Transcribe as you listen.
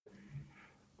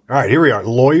All right, here we are.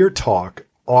 Lawyer talk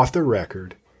off the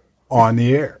record on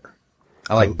the air.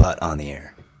 I like butt on the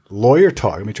air. Lawyer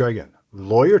talk. Let me try again.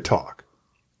 Lawyer talk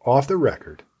off the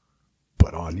record,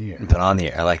 but on the air. But on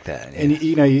the air. I like that. Yeah. And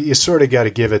you sort of got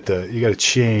to give it you got to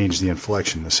change the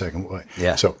inflection the second way.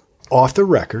 Yeah. So off the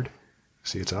record.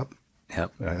 See, it's up.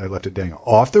 Yep. I left it dangle.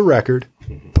 Off the record,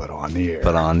 but on the air.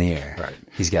 But on the air. Right.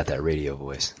 He's got that radio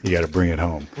voice. You got to bring it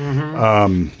home.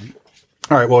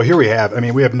 All right. Well, here we have.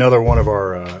 We have another one of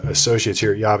our associates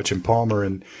here at Yavich and Palmer,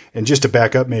 and just to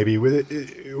back up, maybe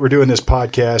we're doing this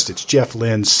podcast. It's Jeff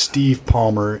Lynn, Steve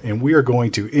Palmer, and we are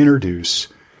going to introduce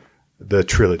the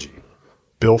trilogy.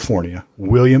 Bill Fornia,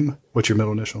 William. What's your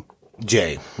middle initial?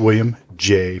 J. William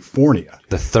J. Fornia.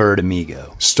 The third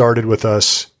amigo. Started with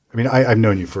us. I've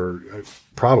known you for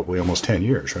probably almost 10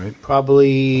 years, right?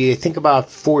 Probably, I think about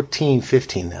 14,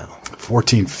 15 now.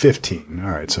 14, 15.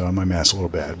 All right, so my math's a little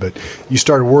bad. But you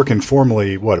started working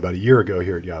formally, about a year ago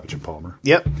here at Yavich and Palmer?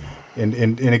 Yep.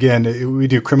 And again, we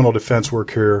do criminal defense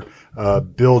work here.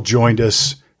 Bill joined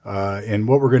us, and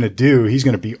what we're going to do, he's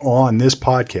going to be on this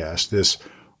podcast, this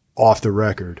off the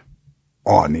record,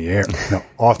 on the air. No,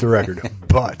 off the record,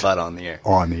 but on the air.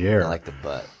 On the air. I like the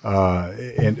butt.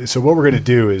 And so what we're going to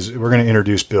do is we're going to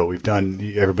introduce Bill.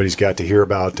 Everybody's got to hear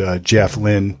about Jeff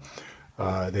Lynn.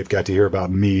 They've got to hear about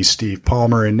me, Steve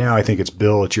Palmer, and now I think it's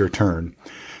Bill. It's your turn.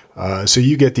 So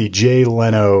you get the Jay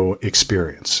Leno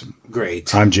experience.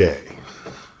 Great. I'm Jay,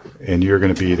 and you're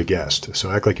going to be the guest. So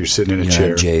act like you're sitting in a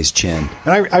chair. Jay's chin.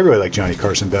 And I really like Johnny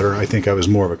Carson better. I think I was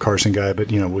more of a Carson guy,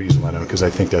 but we'll use Leno because I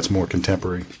think that's more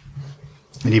contemporary.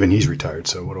 And even he's retired,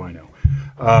 so what do I know?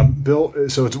 Bill,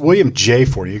 so it's William J.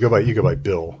 Fornia. You go by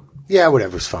Bill. Yeah,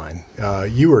 whatever's fine.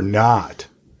 You are not.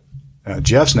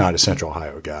 Jeff's not a Central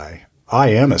Ohio guy. I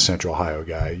am a Central Ohio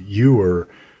guy. You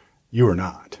are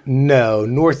not. No,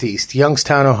 Northeast,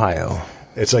 Youngstown, Ohio.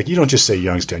 It's like you don't just say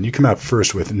Youngstown. You come out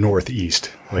first with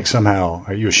Northeast. Like somehow,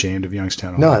 are you ashamed of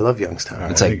Youngstown, Ohio? No, I love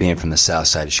Youngstown. It's like being from the south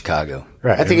side of Chicago.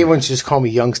 Right. I think everyone should just call me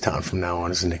Youngstown from now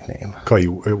on as a nickname. Call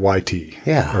you YT.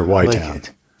 Yeah, or Y I Town. like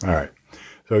it. All right.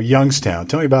 So Youngstown.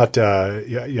 Tell me about.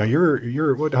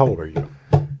 You're what? How old are you?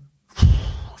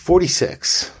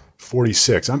 46.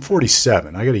 46. I'm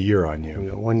 47. I got a year on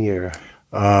you. 1 year.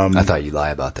 I thought you'd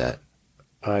lie about that.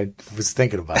 I was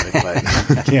thinking about it,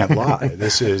 but You can't lie.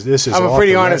 This is. I'm a off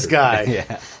pretty the honest record.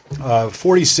 guy.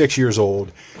 46 years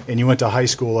old, and you went to high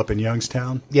school up in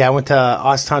Youngstown. Yeah, I went to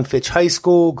Austin Fitch High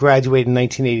School, graduated in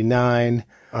 1989.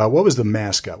 What was the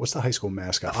mascot? What's the high school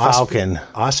mascot? Falcon.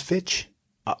 Osfitch?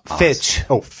 Fitch.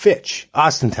 Oh, Fitch.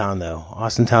 Austintown, though.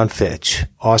 Austintown Fitch.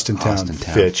 Austintown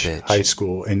Fitch Fitch High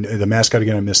School. And the mascot,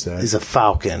 again, I missed that. Is a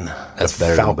falcon. That's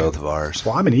better Falcon. than both of ours.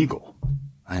 Well, I'm an eagle.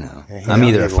 I know. he's I'm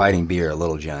either an a eagle. fighting bee or a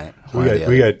little giant.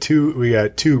 We got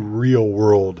two real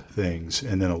world things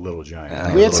and then a little giant.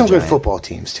 Yeah. We had some Little good giant. football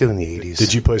teams, too, in the 80s.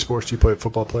 Did you play sports? Did you play a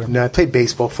football player? No, I played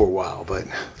baseball for a while, but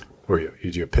Were you?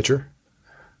 Did you a pitcher?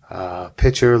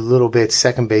 pitcher a little bit,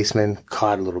 second baseman,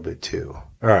 caught a little bit, too.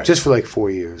 All right. Just for like 4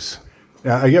 years.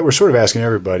 Now, we're sort of asking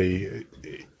everybody,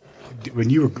 when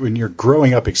your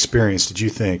growing up experience, did you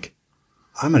think,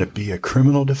 I'm going to be a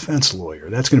criminal defense lawyer?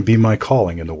 That's going to be my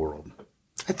calling in the world.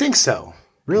 I think so.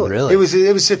 Really? It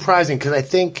was surprising because I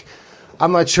think,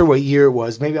 I'm not sure what year it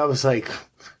was. Maybe I was like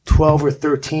 12 or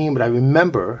 13, but I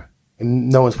remember, and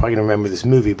no one's probably going to remember this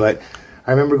movie, but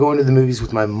I remember going to the movies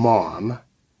with my mom,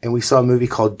 and we saw a movie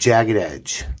called Jagged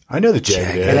Edge. I know the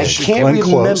Jagged Edge. And I can't Glenn really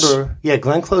Close. remember. Yeah,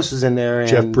 Glenn Close was in there. And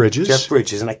Jeff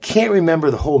Bridges. And I can't remember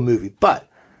the whole movie. But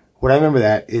what I remember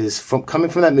that is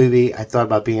coming from that movie, I thought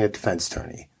about being a defense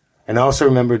attorney. And I also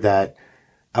remembered that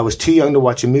I was too young to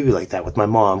watch a movie like that with my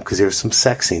mom because there were some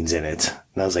sex scenes in it.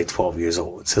 And I was like 12 years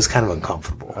old. So it's kind of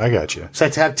uncomfortable. I got you. So I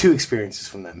had to have two experiences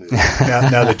from that movie.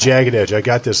 Now the Jagged Edge, I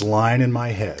got this line in my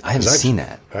head. I haven't seen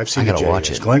that. I've seen I the gotta Jagged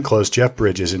watch Edge. it. Glenn Close, Jeff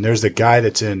Bridges, and there's the guy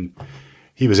that's in.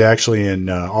 He was actually in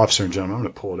Officer and Gentleman. I'm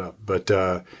going to pull it up, but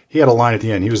he had a line at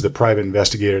the end. He was the private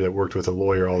investigator that worked with a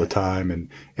lawyer all the time, and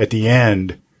at the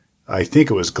end, I think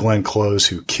it was Glenn Close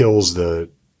who kills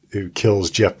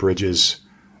Jeff Bridges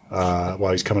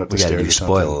while he's coming up the We got to stairs. do or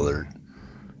something. spoiler alert.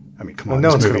 I mean, come on,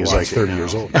 no this one's movie gonna is like watch 30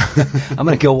 years old. I'm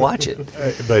going to go watch it.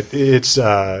 But it's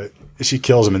she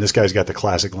kills him, and this guy's got the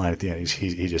classic line at the end.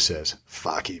 He just says,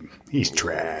 "Fuck him, he's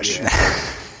trash."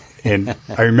 And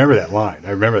I remember that line.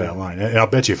 And I'll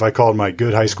bet you if I called my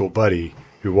good high school buddy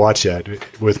who watched that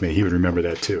with me, he would remember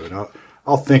that too. And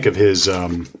I'll think of his.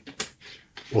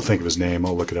 We'll think of his name.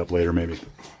 I'll look it up later, maybe.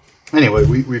 Anyway,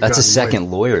 we've That's gotten a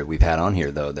second lawyer we've had on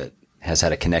here, though, that has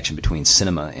had a connection between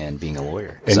cinema and being a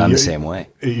lawyer. Because I'm the same way.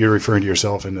 You're referring to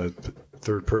yourself in the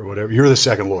third person, whatever. You're the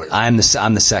second lawyer. I'm the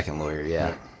second lawyer,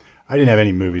 yeah. I didn't have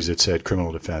any movies that said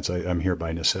criminal defense. I'm here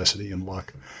by necessity and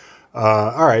luck.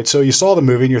 All right, so you saw the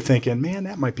movie and you're thinking, man,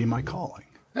 that might be my calling.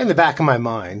 In the back of my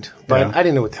mind, but Yeah. I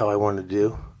didn't know what the hell I wanted to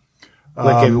do.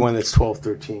 Like everyone that's 12,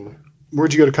 13.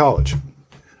 Where'd you go to college?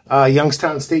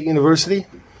 Youngstown State University.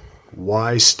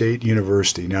 Y State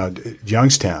University. Now,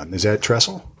 Youngstown, is that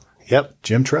Tressel? Yep.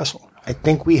 Jim Tressel? I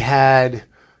think we had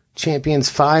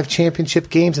 5 championship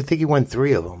games. I think he won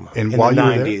 3 of them And in while the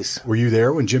you 90s. were you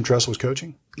there when Jim Tressel was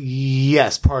coaching?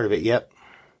 Yes, part of it. Yep.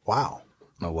 Wow.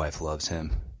 My wife loves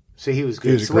him. So he was good.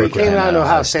 He was a So when he great came guy. out of Ohio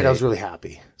Ohio State, I was State. really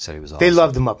happy. Said he was awesome. They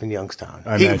loved him up in Youngstown.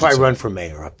 I He imagine could probably so. run for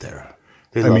mayor up there.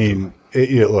 They I loved him.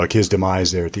 mean, look, his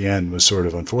demise there at the end was sort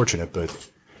of unfortunate, but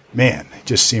man, he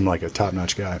just seemed like a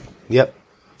top-notch guy. Yep.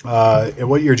 And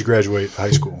what year did you graduate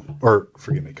high school? Or,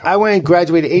 forgive me, I college? went and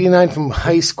graduated 89 from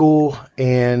high school,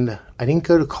 and I didn't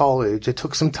go to college. I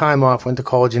took some time off, went to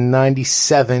college in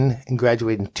 97, and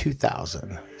graduated in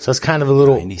 2000. So I was kind of a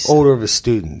little 97. older of a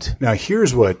student. Now,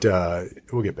 here's what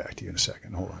we'll get back to you in a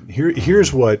second. Hold on.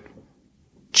 Here's what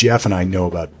Jeff and I know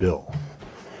about Bill.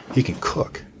 He can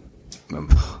cook.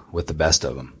 With the best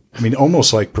of them. I mean,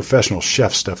 almost like professional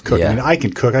chef stuff cooking. Yeah. I mean, I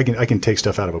can cook. I can take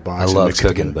stuff out of a box. I and love mix it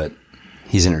cooking, together. but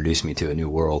he's introduced me to a new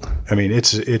world. I mean,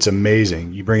 it's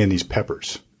amazing. You bring in these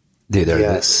peppers. Dude, they're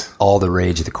Yes. all the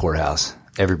rage at the courthouse.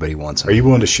 Everybody wants them. Are you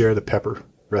willing to share the pepper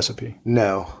recipe?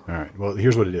 No. All right. Well,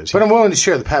 here's what it is. But I'm willing to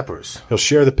share the peppers. He'll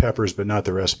share the peppers, but not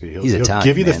the recipe. He's He'll Italian,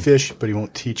 give you the man. fish, but he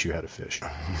won't teach you how to fish.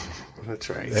 That's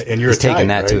right. And you're He's taking Italian,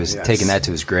 that to right? his Yes. taking that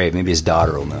to his grave. Maybe his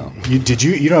daughter will know. You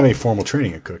don't have any formal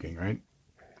training in cooking, right?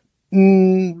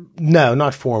 No,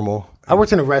 not formal. I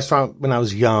worked in a restaurant when I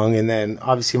was young, and then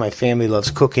obviously my family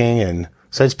loves cooking, and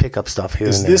so I just pick up stuff here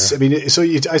Is and there. this? I mean, so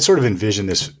I sort of envision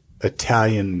this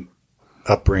Italian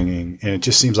upbringing, and it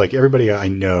just seems like everybody I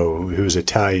know who's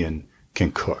Italian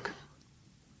can cook.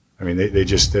 I mean, they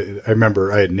just. I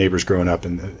remember I had neighbors growing up,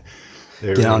 and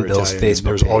they Get on were Bill's Italian, and Facebook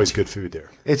there was always page. good food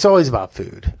there. It's always about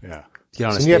food. Yeah. Get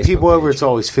on So his when you have people Facebook over, page. it's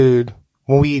always food.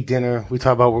 When we eat dinner, we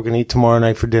talk about what we're going to eat tomorrow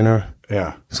night for dinner.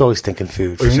 Yeah. It's always thinking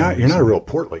food. for Well, some you're not a reason. real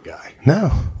portly guy.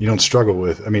 No. You don't struggle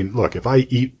with. I mean, look, if I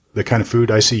eat the kind of food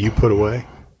I see you put away,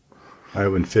 I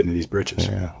wouldn't fit into these britches.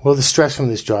 Yeah. Well, the stress from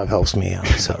this job helps me out.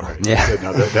 So Yeah.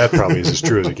 Now, that probably is as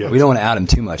true as it gets. We don't want to out him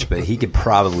too much, but he could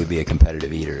probably be a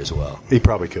competitive eater as well. He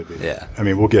probably could be. Yeah. I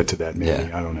mean, we'll get to that maybe.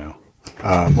 Yeah. I don't know.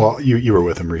 Well, you were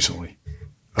with him recently.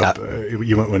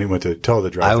 You went when he went to tell the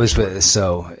drive. I was with,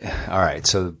 so, all right.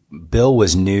 So Bill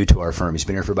was new to our firm. He's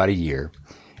been here for about a year,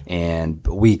 and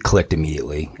we clicked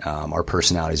immediately. Our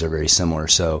personalities are very similar.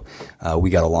 So, we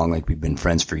got along like we've been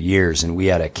friends for years, and we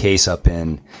had a case up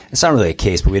it's not really a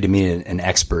case, but we had to meet an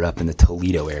expert up in the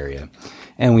Toledo area.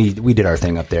 And we did our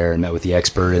thing up there and met with the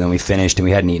expert, and then we finished, and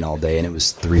we hadn't eaten all day, and it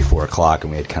was 3-4 o'clock,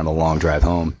 and we had kind of a long drive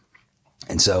home.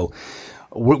 And so,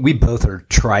 we both are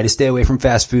try to stay away from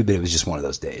fast food, but it was just one of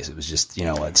those days. It was just,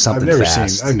 something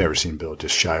fast. I've never seen Bill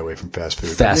just shy away from fast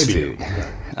food. Fast Maybe- food.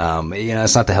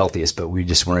 It's not the healthiest, but we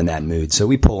just were in that mood. So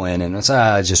we pull in and it's,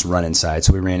 just run inside.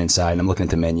 So we ran inside and I'm looking at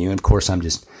the menu. And of course I'm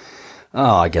just,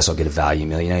 I guess I'll get a value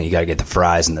meal. You got to get the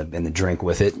fries and the drink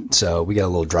with it. So we got a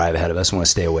little drive ahead of us. We want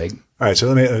to stay awake. All right,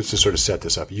 so let's just sort of set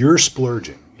this up. You're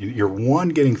splurging. You're one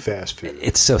getting fast food.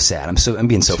 It's so sad. I'm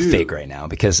being so Two. fake right now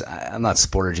because I'm not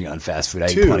splurging on fast food. I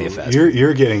eat Two, plenty of fast food.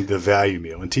 you're getting the value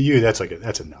meal, and to you, that's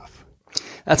enough.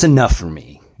 That's enough for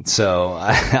me. So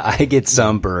I get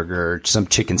some burger, some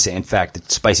chicken sandwich. In fact,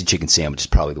 the spicy chicken sandwich is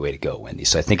probably the way to go, Wendy.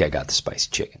 So I think I got the spicy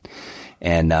chicken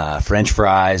and French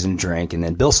fries and drink. And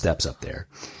then Bill steps up there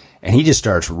and he just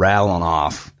starts rattling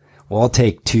off. Well, I'll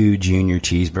take 2 junior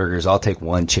cheeseburgers. I'll take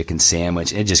 1 chicken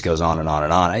sandwich. It just goes on and on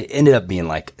and on. I ended up being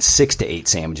like 6 to 8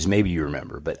 sandwiches. Maybe you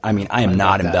remember, but I mean, I am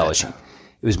not embellishing.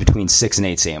 It was between 6 and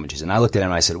 8 sandwiches. And I looked at him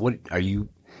and I said, what are you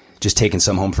just taking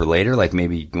some home for later? Like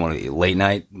maybe you want to eat late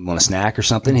night, want a snack or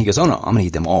something? He goes, oh no, I'm going to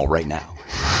eat them all right now.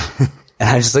 And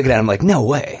I was just looking at him like, no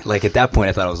way. Like at that point,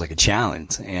 I thought it was like a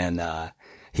challenge. And,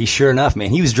 he sure enough, man,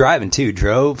 he was driving too,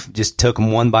 just took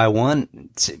them one by one,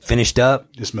 finished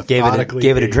up, Just gave methodically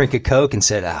it a ate. drink of Coke and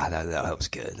said, that was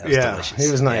good. That was delicious.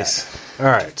 It was nice. All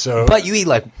right, so But you eat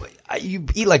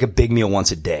like a big meal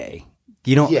once a day.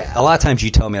 You don't, Yeah. a lot of times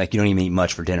you tell me like you don't even eat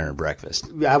much for dinner or breakfast.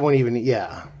 I won't even.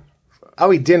 Yeah,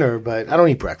 I'll eat dinner, but I don't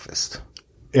eat breakfast.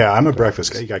 yeah, I'm a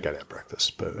breakfast guy. I got to have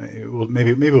breakfast, but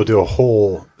maybe we'll do a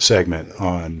whole segment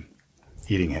on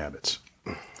eating habits.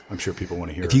 I'm sure people want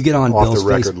to hear. If you get on off Bill's the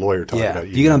record Facebook, lawyer talk about if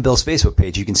eating. you get on Bill's Facebook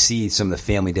page, you can see some of the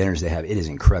family dinners they have. It is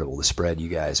incredible, the spread you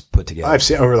guys put together. I've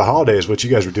seen over the holidays what you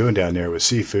guys were doing down there with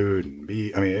seafood and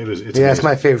meat. I mean, it's Yeah, it's amazing.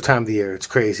 my favorite time of the year. It's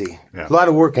crazy. Yeah. A lot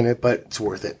of work in it, but it's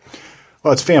worth it.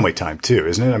 Well, it's family time too,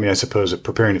 isn't it? I mean, I suppose if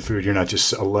preparing the food, you're not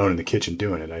just alone in the kitchen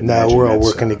doing it. I No, imagine we're all that's,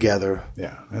 working together.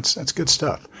 Yeah, that's good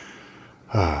stuff.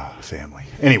 Family.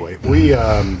 Anyway, we're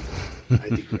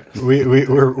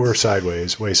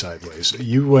sideways, way sideways.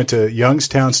 You went to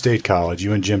Youngstown State College.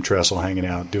 You and Jim Tressel hanging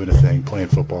out, doing a thing, playing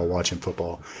football, watching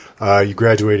football. You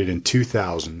graduated in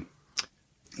 2000.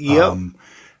 Yep.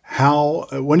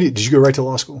 When did you go right to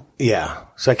law school? Yeah.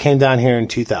 So I came down here in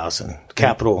 2000.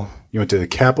 Capital. You went to the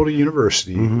Capital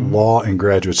University Law and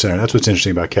Graduate Center. That's what's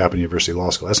interesting about Capital University Law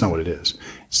School. That's not what it is.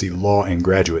 It's the Law and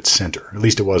Graduate Center. At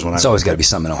least it was when It's always got to be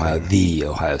something in Ohio, the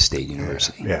Ohio State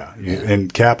University. Yeah.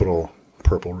 And Capital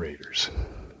Purple Raiders.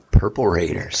 Purple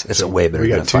Raiders. That's a way better We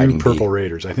than got a two fighting Purple bee.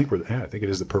 Raiders. I think it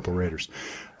is the Purple Raiders.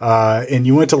 And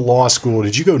you went to law school.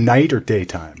 Did you go night or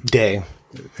daytime? Day.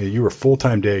 You were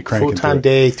full-time day cranking Full-time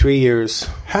through it. day, 3 years.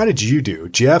 How did you do?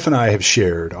 Jeff and I have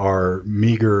shared our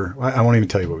meager, I won't even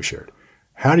tell you what we shared.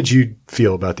 How did you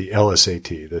feel about the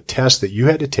LSAT, the test that you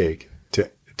had to take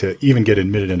to even get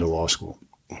admitted into law school?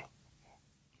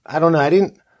 I don't know.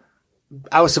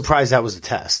 I was surprised that was the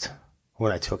test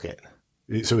when I took it.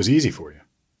 So it was easy for you.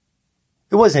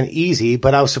 It wasn't easy,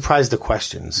 but I was surprised the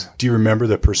questions. Do you remember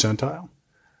the percentile?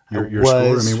 Your score?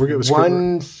 I mean, it was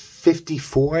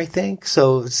 154, I think.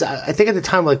 So I think at the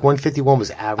time, like 151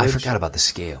 was average. I forgot about the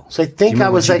scale. So I Do you think I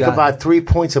remember was what you like got? about 3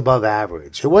 points above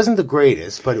average. It wasn't the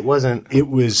greatest, but it wasn't.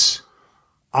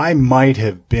 I might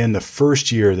have been the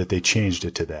first year that they changed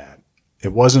it to that.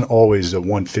 It wasn't always a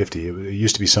 150. It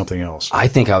used to be something else. I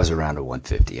think I was around a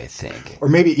 150, I think. Or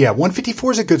maybe,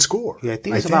 154 is a good score. Yeah, I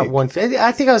think it was about 150.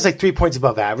 I think I was like 3 points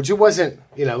above average. It wasn't,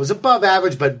 it was above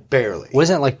average, but barely.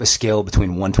 Wasn't it like a scale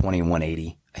between 120 and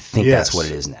 180? I think Yes. that's what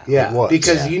it is now. Yeah, It was.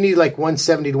 because you need like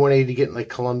 170 to 180 to get in like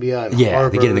Columbia and Yeah,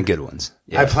 Harvard. they get in the good ones.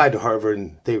 I Yeah. applied to Harvard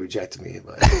and they rejected me.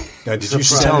 But Now, did you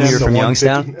Tell them you're from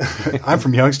Youngstown? I'm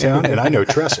from Youngstown, and I know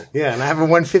Tressel, yeah, and I have a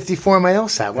 154 on my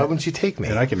LSAT. Why wouldn't you take me?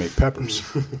 and I can make peppers.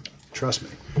 Trust me.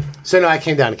 So no, I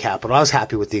came down to Capital. I was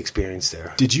happy with the experience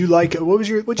there. Did you what'd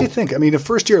you think? I mean, the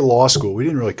first year of law school, we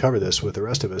didn't really cover this with the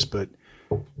rest of us, but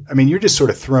I mean, you're just sort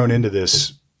of thrown into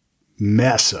this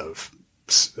mess of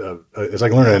it's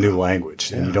like learning a new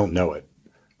language and you don't know it.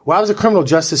 Well, I was a criminal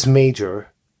justice major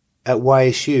at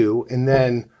YSU, and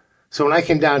then so when I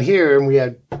came down here and we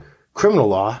had criminal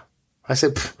law, I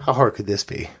said, "How hard could this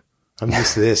be? I'm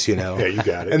used to this, Yeah, you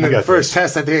got it. And You then got the first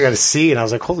this. test, I think I got a C, and I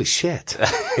was like, "Holy shit!"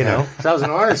 So I was an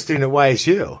honors student at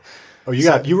YSU. Oh,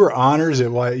 you were honors at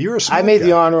why? You were a smart I made guy.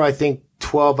 the honor, I think,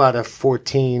 12 out of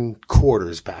 14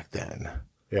 quarters back then.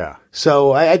 Yeah.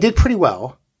 So I did pretty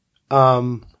well.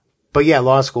 But yeah,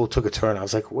 law school took a turn. I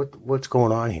was like, what's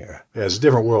going on here? Yeah, it's a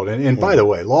different world. And by the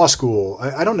way, law school,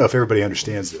 I don't know if everybody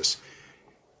understands this.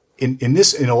 In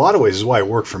a lot of ways, is why it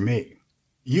worked for me.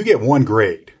 You get one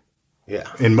grade Yeah.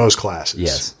 in most classes.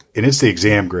 Yes. And it's the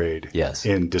exam grade. Yes.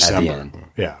 In At the December. end.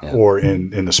 Yeah. Yeah. Or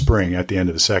in the spring at the end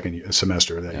of the second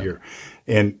semester of that year.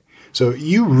 And so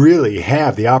you really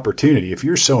have the opportunity, if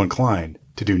you're so inclined,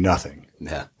 to do nothing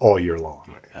Yeah. all year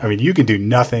long. I mean, you can do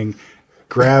nothing,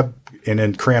 grab and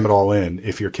then cram it all in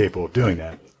if you're capable of doing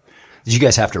that. Did you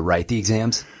guys have to write the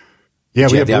exams? Yeah,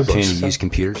 Did you have the blue opportunity books. to use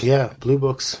computers? Yeah, blue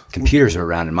books. Computers were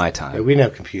around in my time. We didn't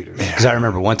have computers. Because I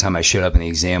remember one time I showed up and the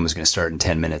exam was going to start in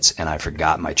 10 minutes and I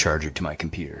forgot my charger to my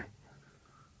computer.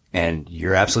 And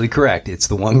you're absolutely correct. It's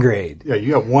the one grade. Yeah,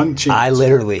 you got one chance.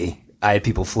 I had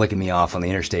people flicking me off on the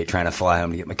interstate trying to fly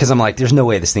home to get me, because I'm like, there's no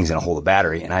way this thing's going to hold a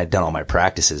battery. And I had done all my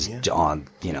practices on,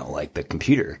 like the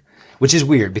computer, which is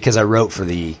weird because I wrote for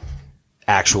the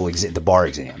actual the bar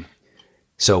exam.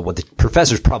 So what the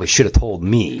professors probably should have told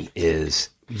me is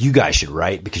you guys should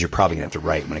write because you're probably going to have to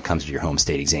write when it comes to your home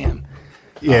state exam.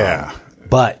 Yeah.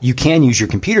 But you can use your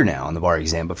computer now on the bar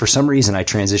exam. But for some reason, I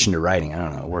transitioned to writing. I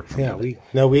don't know. It worked for me.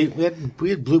 We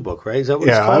had blue book, right? Is that what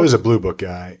it's Yeah, called? I was a blue book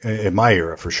guy in my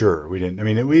era for sure. We didn't. I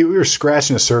mean, we were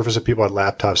scratching the surface of people had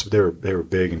laptops, but they were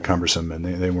big and cumbersome, and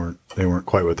they weren't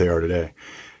quite what they are today.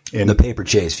 And The paper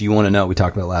chase, if you want to know, we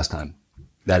talked about it last time.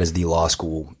 That is the law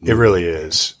school. it really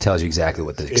is. Tells you exactly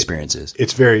what the experience is.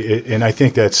 It's and I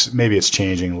think maybe it's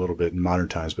changing a little bit in modern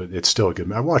times, but it's still a good.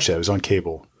 I watched that. It was on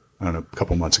cable, I don't know, a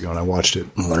couple months ago, and I watched it.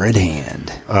 Learned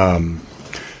hand.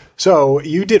 So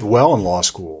you did well in law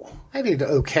school. I did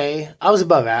okay. I was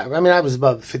above average. I mean, I was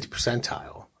above 50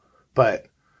 percentile. But,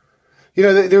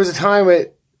 there was a time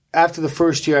after the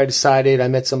first year I decided, I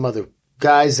met some other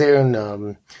guys there,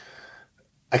 and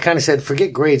I kind of said,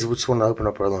 forget grades, we just want to open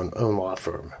up our own law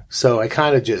firm. So I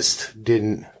kind of just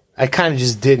didn't,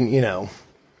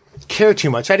 care too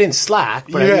much. I didn't slack,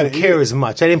 but I didn't care as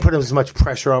much. I didn't put as much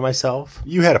pressure on myself.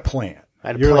 You had a plan. I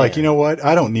had a You're plan. like, you know what?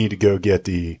 I don't need to go get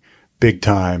the big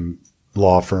time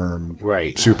law firm,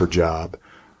 Right. super job.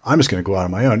 I'm just going to go out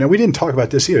on my own. Now, we didn't talk about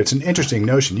this either. It's an interesting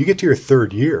notion. You get to your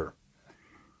third year,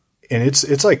 and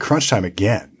it's like crunch time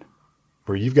again,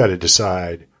 where you've got to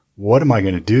decide, what am I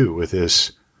going to do with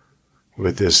this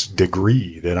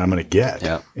degree that I'm going to get?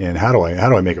 Yeah. And how do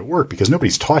I make it work? Because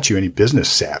nobody's taught you any business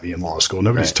savvy in law school.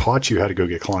 Nobody's taught you how to go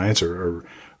get clients or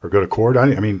go to court.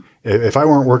 I mean, if I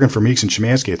weren't working for Meeks and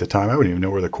Szymanski at the time, I wouldn't even know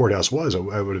where the courthouse was.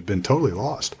 I would have been totally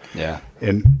lost. Yeah.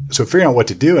 And so figuring out what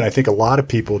to do, and I think a lot of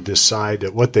people decide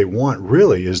that what they want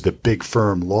really is the big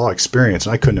firm law experience.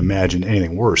 And I couldn't imagine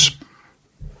anything worse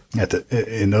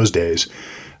in those days.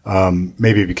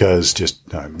 Maybe because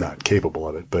just I'm not capable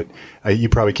of it, but you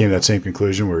probably came to that same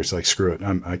conclusion where it's like, screw it,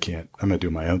 I'm going to do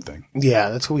my own thing. Yeah,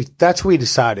 that's what we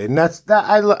decided, and I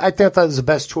thought that was the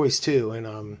best choice too.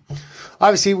 And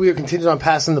obviously we were contingent on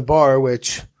passing the bar,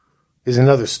 which is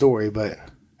another story. But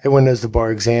everyone knows the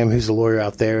bar exam. Who's the lawyer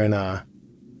out there? And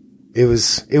it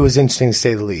was interesting to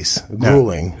say the least.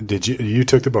 Grueling. Now, you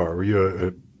took the bar? Were you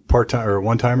a part-time or a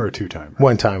one-timer or a two-timer?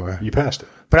 One-timer. You passed it,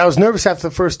 but I was nervous after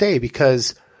the first day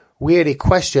because we had a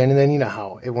question, and then you know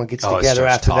how everyone gets together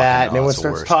after that, and everyone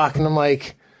starts talking. I'm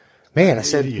like, man, I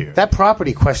said, that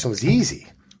property question was easy.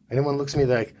 And everyone looks at me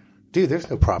like, dude, there's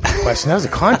no property question. That was a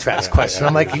contracts question.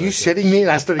 I'm like, are you shitting me? And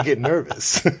I started getting nervous.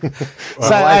 So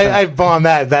I bombed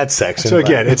that section. So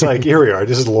again, it's like, here we are.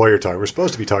 This is lawyer talk. We're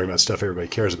supposed to be talking about stuff everybody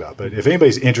cares about. But if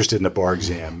anybody's interested in the bar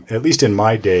exam, at least in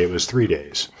my day, it was 3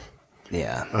 days.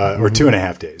 Yeah. Or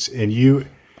 2.5 days. And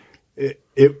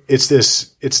it's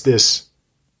this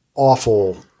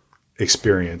awful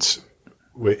experience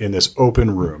in this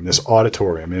open room, this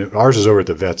auditorium. And ours is over at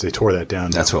the Vets. They tore that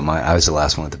down. That's what I was the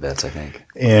last one at the Vets, I think.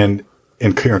 And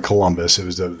in Columbus, it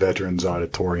was the Veterans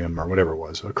Auditorium or whatever it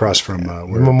was, across from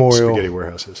where Memorial Spaghetti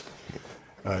Warehouse is.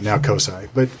 Now COSI.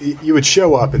 But you would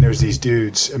show up and there's these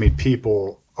dudes. I mean,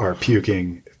 people are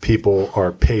puking. People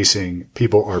are pacing.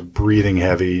 People are breathing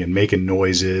heavy and making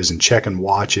noises and checking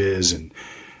watches. And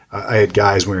I had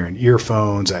guys wearing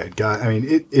earphones. It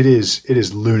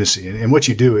is lunacy. And what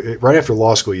you do right after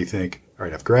law school, you think, all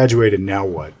right, I've graduated. Now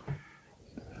what?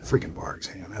 Freaking bar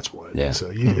exam. That's what. Yeah.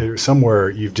 So somewhere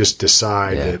you've just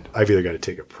decided that I've either got to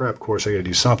take a prep course, I got to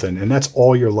do something. And that's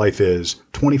all your life is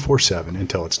 24/7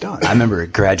 until it's done. I remember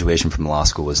graduation from law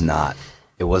school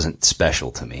it wasn't special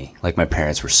to me. Like my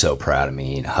parents were so proud of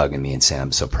me and hugging me and saying,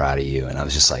 I'm so proud of you. And I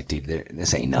was just like, dude,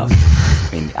 this ain't enough. I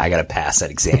mean, I got to pass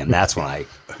that exam. That's when I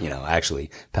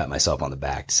actually pat myself on the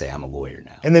back to say I'm a lawyer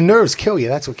now. And the nerves kill you.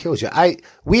 That's what kills you.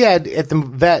 We had at the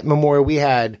Vet Memorial, we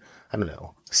had, I don't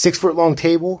know, 6 foot long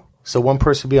table. So one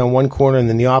person would be on one corner and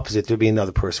then the opposite, there'd be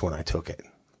another person when I took it.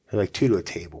 Like 2 to a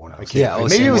table when I was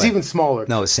maybe it was even smaller.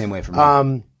 No, it was the same way for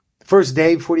me. First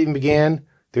day before it even began,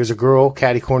 there's a girl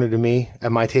catty corner to me at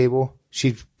my table.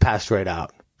 She passed right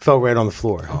out, fell right on the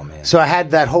floor. Oh man! So I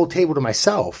had that whole table to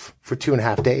myself for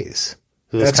 2.5 days.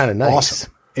 So that's kind of nice.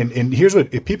 Awesome. And here's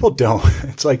what, if people don't,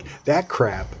 it's like that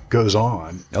crap goes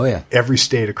on. Oh yeah. Every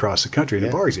state across the country in the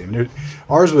bar exam.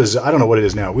 Ours was, I don't know what it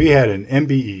is now. We had an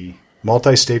MBE,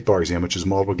 multi-state bar exam, which is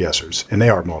multiple guessers, and they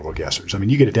are multiple guessers. I mean,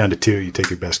 you get it down to 2, you take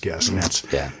your best guess, and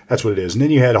that's what it is. And then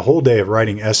you had a whole day of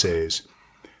writing essays.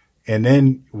 And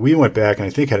then we went back and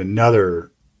I think had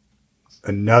another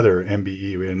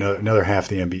MBE. We had another half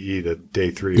the MBE the day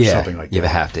 3 or something like that. You have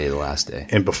a half day the last day.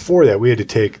 And before that, we had to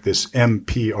take this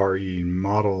MPRE,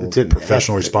 Model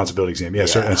Professional Responsibility Exam. Yeah,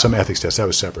 and some ethics tests. That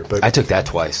was separate. But I took that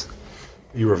twice.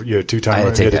 You had 2 times. I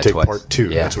had to take that twice. part 2.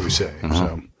 Yeah. That's what we say. Mm-hmm.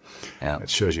 So yeah.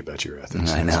 It shows you about your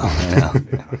ethics. I know.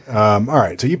 All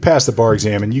right. So you passed the bar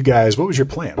exam, and you guys, what was your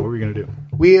plan? What were you going to do?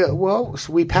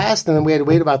 We passed, and then we had to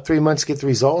wait about 3 months to get the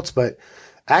results. But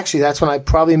actually, that's when I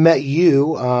probably met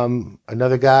you,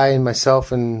 another guy, and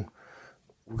myself, and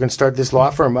we're going to start this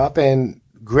law firm up. And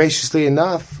graciously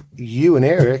enough, you and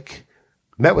Eric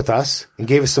met with us and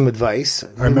gave us some advice.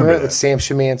 I remember that. With Sam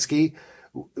Szymanski,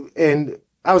 and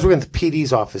I was working at the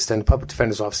PD's office, then the public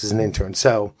defender's office as an intern.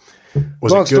 So,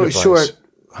 was long it good story advice? Short,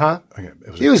 huh? Okay.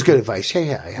 It was good advice.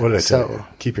 Yeah. What did I tell you?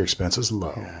 Keep your expenses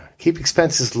low. Keep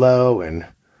expenses low, and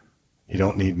you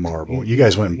don't need marble. You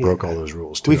guys went and broke all those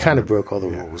rules, too. We kind of broke all the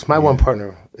rules. My one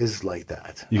partner is like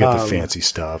that. You got the fancy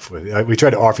stuff. We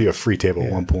tried to offer you a free table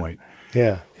at one point.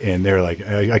 Yeah. And they're like,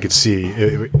 I could see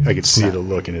the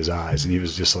look in his eyes, and he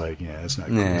was just like, yeah, it's not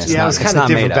good. Yeah, it was kind of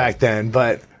different back then,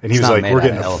 but. And he was like, we're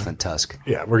getting an elephant tusk.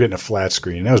 Yeah, we're getting a flat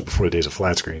screen. And that was before the days of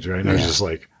flat screens, right? And I was just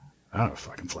like, I don't have a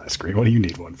fucking flat screen. What do you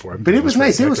need one for? But it was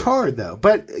nice. It was hard, though.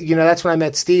 But, that's when I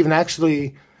met Steve, and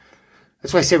actually,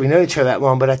 that's why I said we know each other that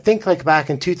long. But I think, like, back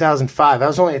in 2005, I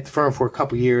was only at the firm for a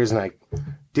couple years, and I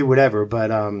did whatever.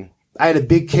 But I had a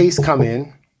big case come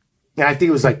in, And I think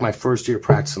it was like my first year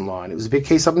practicing law. And it was a big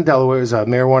case up in Delaware. It was a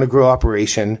marijuana grow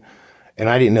operation. And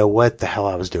I didn't know what the hell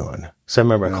I was doing. So I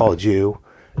remember I called you.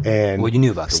 And well, you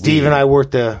knew about the Steve weed. and I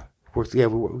worked I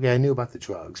knew about the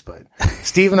drugs. But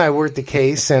Steve and I worked the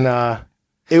case. And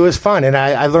it was fun. And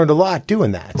I learned a lot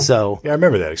doing that. So Yeah, I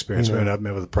remember that experience. We met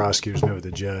with the prosecutors, met with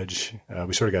the judge.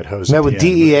 We sort of got hosed. met at with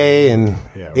the end, DEA and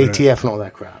Yeah, we ATF and all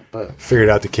that crap. But figured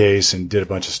out the case and did a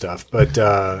bunch of stuff. But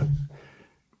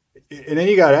and then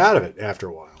you got out of it after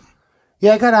a while.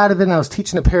 yeah, I got out of it and I was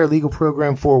teaching a paralegal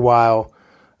program for a while,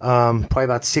 probably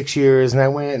about 6 years. And I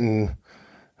went and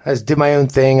I just did my own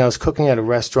thing. I was cooking at a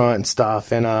restaurant and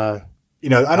stuff. And, I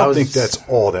don't think that's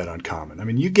all that uncommon. I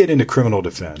mean, you get into criminal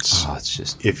defense. Oh, it's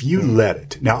just If you let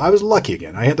it. Now, I was lucky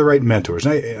again. I had the right mentors.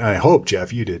 And I hope,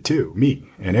 Jeff, you did too. Me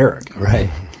and Eric. right.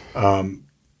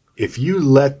 If you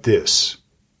let this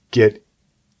get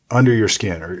under your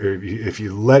skin or if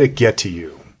you let it get to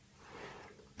you,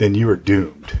 then you are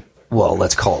doomed. Well,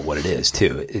 let's call it what it is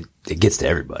too. It gets to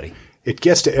everybody. It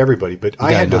gets to everybody, but You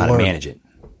I got to had know to how to learn. manage it.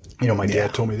 My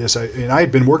dad told me this. I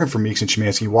had been working for Meeks and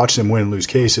Szymanski, watched them win and lose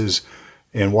cases,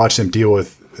 and watched them deal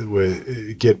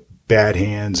with get bad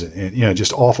hands and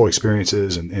just awful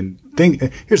experiences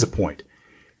here's the point.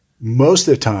 Most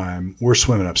of the time, we're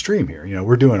swimming upstream here.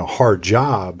 We're doing a hard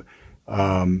job,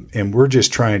 and we're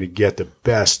just trying to get the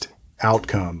best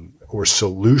outcome or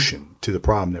solution to the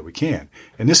problem that we can.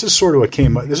 And this is sort of what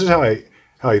came up. This is how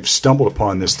I've stumbled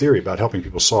upon this theory about helping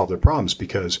people solve their problems,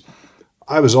 because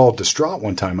I was all distraught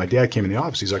one time. My dad came in the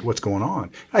office. He's like, "What's going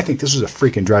on?" I think this was a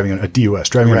freaking driving under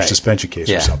Right. suspension case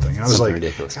Yeah, or something. And I was something like,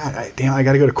 ridiculous. God, I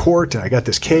got to go to court, and I got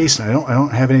this case, and I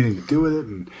don't have anything to do with it.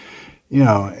 And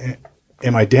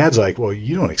and my dad's like, "Well,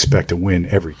 you don't expect to win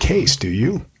every case, do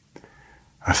you?"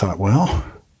 I thought, well,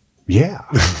 yeah,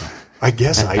 I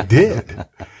guess I did.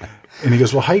 And he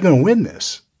goes, "Well, how are you going to win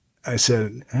this?" I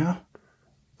said, "Yeah."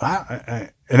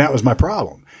 And that was my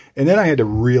problem. And then I had to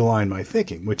realign my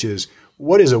thinking, which is,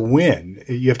 what is a win?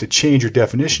 You have to change your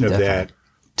definition of that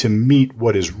to meet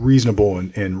what is reasonable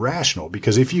and rational.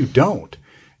 Because if you don't,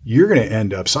 you're going to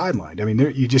end up sidelined. I mean,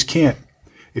 you just can't.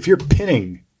 If you're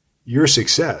pinning your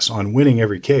success on winning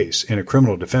every case in a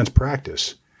criminal defense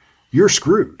practice, you're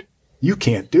screwed. You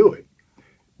can't do it.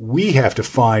 We have to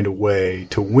find a way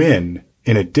to win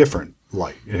in a different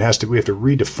light. We have to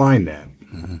redefine that.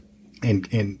 Mm-hmm.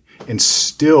 And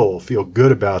still feel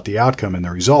good about the outcome and the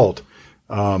result.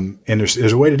 And there's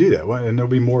a way to do that. And there'll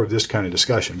be more of this kind of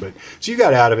discussion. But so you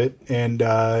got out of it, and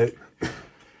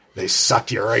they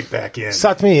sucked you right back in.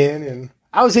 Sucked me in, and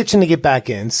I was itching to get back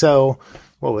in. So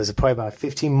what was it? Probably about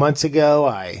 15 months ago,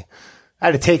 I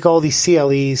had to take all these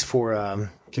CLEs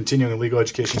for continuing legal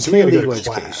education. So we got to go to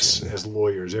Legal class education. as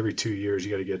lawyers. Every 2 years,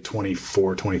 you got to get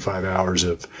 24, 25 hours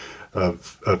of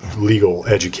legal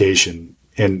education.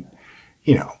 And,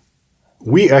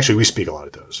 we speak a lot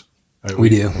of those. We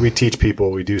do. We teach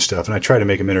people, we do stuff, and I try to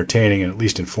make them entertaining and at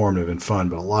least informative and fun,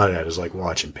 but a lot of that is like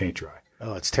watching paint dry.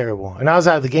 Oh, it's terrible. And I was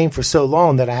out of the game for so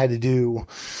long that I had to do,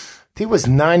 I think it was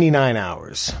 99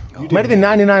 hours. It might have been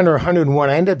 99 or 101.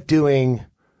 I ended up doing,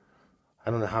 I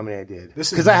don't know how many I did.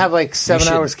 Because I have like 7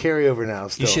 should- hours carryover now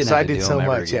still. shouldn't So I have to did do so them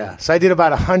ever much, again. yeah. So I did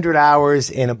about 100 hours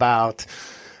in about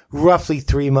roughly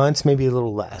 3 months, maybe a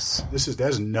little less. That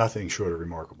is nothing short of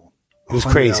remarkable. It was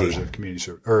 100 crazy. hours of community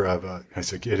service, or I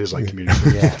said it is like community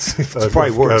service. It's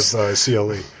probably worse. Of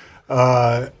CLE.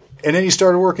 And then you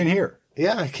started working here.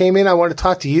 Yeah, I came in. I wanted to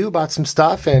talk to you about some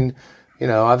stuff, and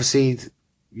obviously,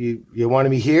 you wanted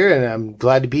me here, and I'm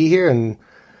glad to be here. And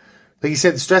like you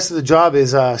said, the stress of the job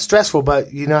is stressful,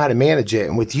 but you know how to manage it.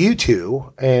 And with you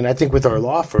two, and I think with our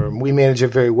law firm, we manage it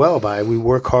very well. We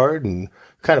work hard and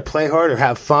kind of play hard or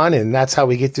have fun, and that's how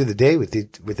we get through the day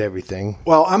with everything.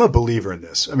 Well, I'm a believer in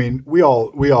this. I mean, we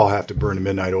all have to burn the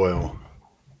midnight oil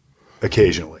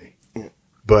occasionally,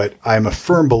 but I'm a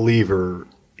firm believer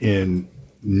in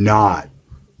not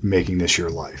making this your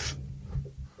life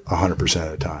 100%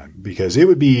 of the time, because it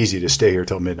would be easy to stay here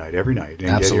till midnight every night. And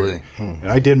Absolutely. And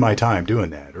I did my time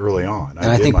doing that early on. And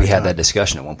I think we had time. that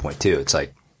discussion at one point too. It's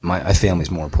like my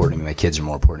family's more important to me. My kids are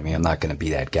more important to me. I'm not going to be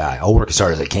that guy. I'll work as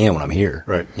hard as I can when I'm here.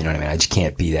 Right. You know what I mean? I just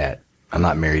can't be that. I'm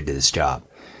not married to this job.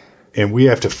 And we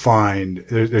have to find,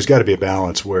 there's got to be a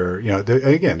balance where,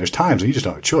 again, there's times when you just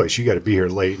don't have a choice. You got to be here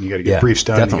late and you got to get briefs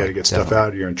done. And you got to get stuff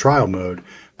out. You're in trial mode.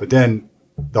 But then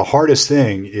the hardest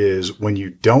thing is when you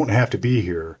don't have to be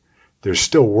here, there's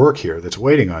still work here that's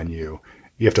waiting on you.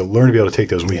 You have to learn to be able to take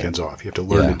those weekends off. You have to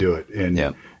learn to do it.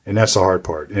 And that's the hard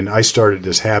part. And I started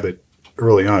this habit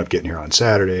early on of getting here on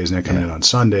Saturdays and then coming in on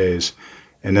Sundays.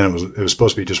 And then it was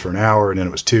supposed to be just for an hour, and then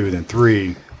it was 2, then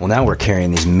 3. Well, now we're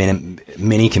carrying these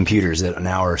mini computers that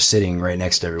now are sitting right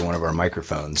next to every one of our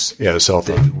microphones. Yeah, the cell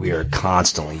phone. That we are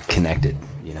constantly connected,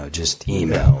 just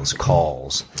emails,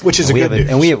 calls. Which is good news.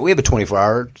 And we have a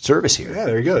 24-hour service here. Yeah,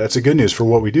 there you go. That's the good news for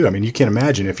what we do. I mean, you can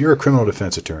imagine if you're a criminal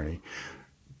defense attorney,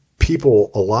 people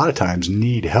a lot of times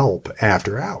need help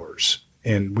after hours.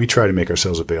 And we try to make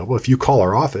ourselves available. If you call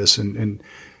our office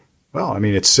well, I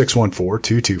mean, it's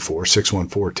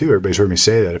 614-224-6142. Everybody's heard me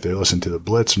say that if they listen to the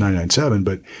Blitz 997.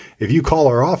 But if you call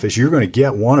our office, you're going to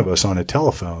get one of us on a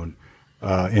telephone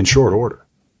in short order.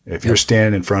 If you're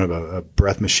standing in front of a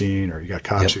breath machine or you got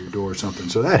cops at your door or something.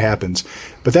 So that happens.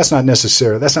 But that's not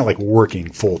like working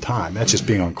full time. That's just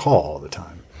being on call all the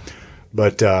time.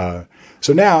 But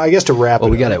so now, I guess to wrap it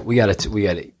up. We got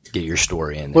to get your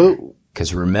story in there.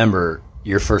 Because remember,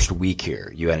 your first week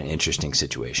here, you had an interesting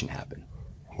situation happen.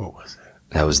 What was it?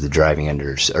 That was the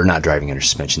not driving under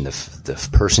suspension. The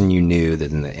person you knew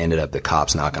that ended up the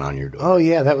cops knocking on your door. Oh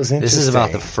yeah, that was interesting. This is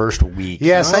about the first week.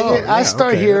 Yes, I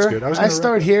start here. I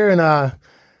start here, and I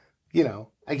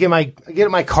get my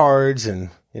cards, and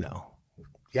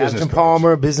Yavchin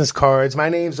Palmer business cards. My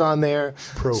name's on there.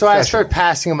 So I start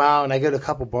passing them out, and I go to a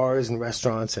couple bars and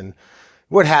restaurants and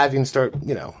what have you, and start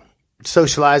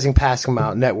socializing, passing them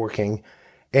out, networking.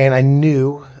 And I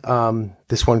knew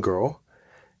this one girl.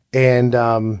 And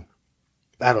I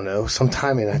don't know,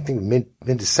 sometime in, I think,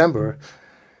 mid-December.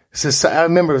 So I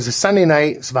remember it was a Sunday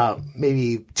night. It's about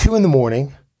maybe 2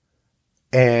 a.m.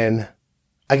 And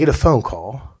I get a phone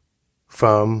call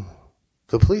from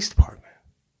the police department.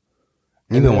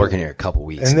 You've been working here a couple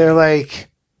weeks. And they're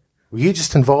like, were you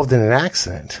just involved in an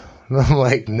accident? And I'm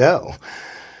like, no.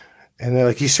 And they're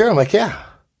like, you sure? I'm like, yeah.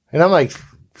 And I'm like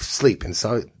sleeping.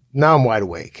 So now I'm wide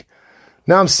awake.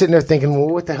 Now I'm sitting there thinking, well,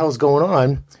 what the hell's going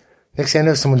on? Next thing I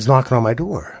know, someone's knocking on my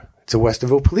door. It's a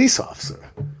Westerville police officer.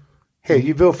 Hey,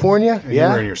 you Bill Fornia? And you're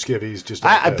wearing your skivvies. Just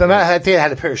I think I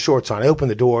had a pair of shorts on. I open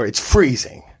the door. It's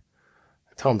freezing.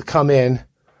 I tell him to come in. I'm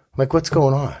like, what's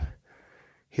going on?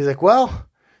 He's like, well,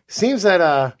 seems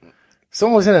that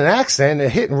someone was in an accident, a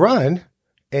hit and run,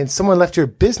 and someone left your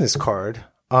business card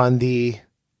on the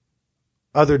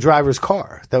other driver's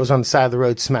car that was on the side of the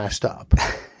road smashed up.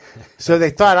 So they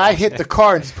thought I hit the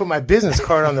car and just put my business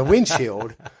card on the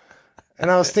windshield. And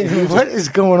I was thinking, what is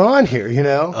going on here,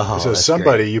 Oh, so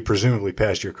somebody you presumably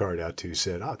passed your card out to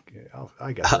said, I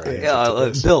got the right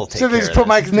answer. Bill, take so they just put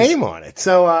my name on it.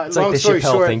 So it's like the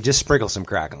Chappelle thing. Just sprinkle some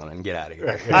crackling and get out of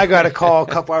here. I got a call a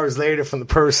couple hours later from the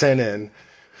person, and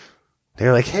they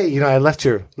were like, hey, I left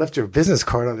your business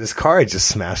card on this car I just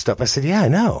smashed up. I said, yeah, I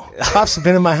know. Cops have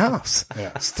been in my house.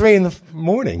 Yeah. It's 3 a.m.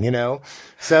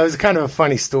 So it was kind of a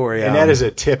funny story. And that is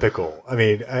a typical, I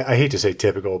hate to say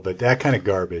typical, but that kind of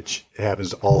garbage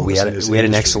happens to all of us. We had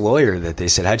an ex-lawyer that they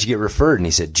said, how'd you get referred? And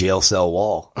he said, jail cell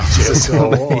wall. Jail cell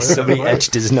wall. Somebody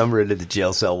etched his number into the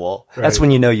jail cell wall. Right. That's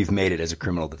when you know you've made it as a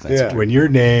criminal defense attorney. When your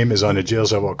name is on the jail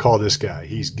cell wall, call this guy.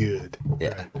 He's good.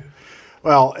 Yeah. Right.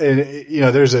 Well, and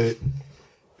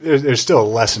there's still a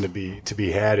lesson to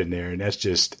be had in there, and that's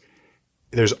just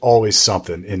there's always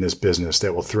something in this business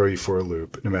that will throw you for a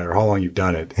loop, no matter how long you've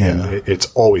done it. Yeah. And it's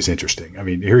always interesting.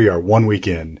 Here you are 1 week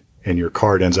in, and your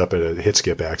card ends up at a hit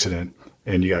skip accident,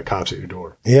 and you got cops at your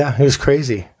door. Yeah, it was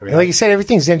crazy. Like you said,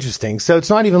 everything's interesting. So it's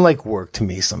not even like work to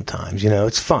me sometimes.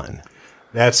 It's fun.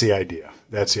 That's the idea.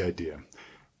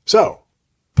 So,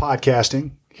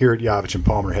 podcasting here at Yavchin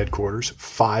Palmer headquarters,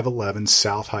 511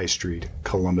 South High Street,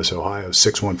 Columbus, Ohio,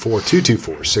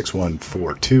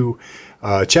 614-224-6142.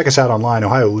 Check us out online,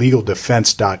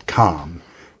 ohiolegaldefense.com.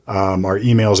 Our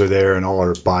emails are there, and all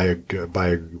our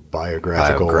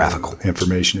biographical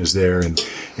information is there. And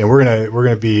we're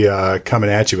gonna be coming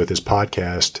at you with this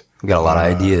podcast. We got a lot of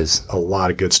ideas, a lot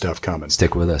of good stuff coming.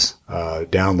 Stick with us.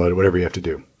 Download it, whatever you have to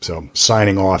do. So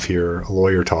signing off here, a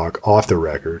lawyer talk off the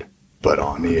record, but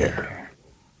on the air.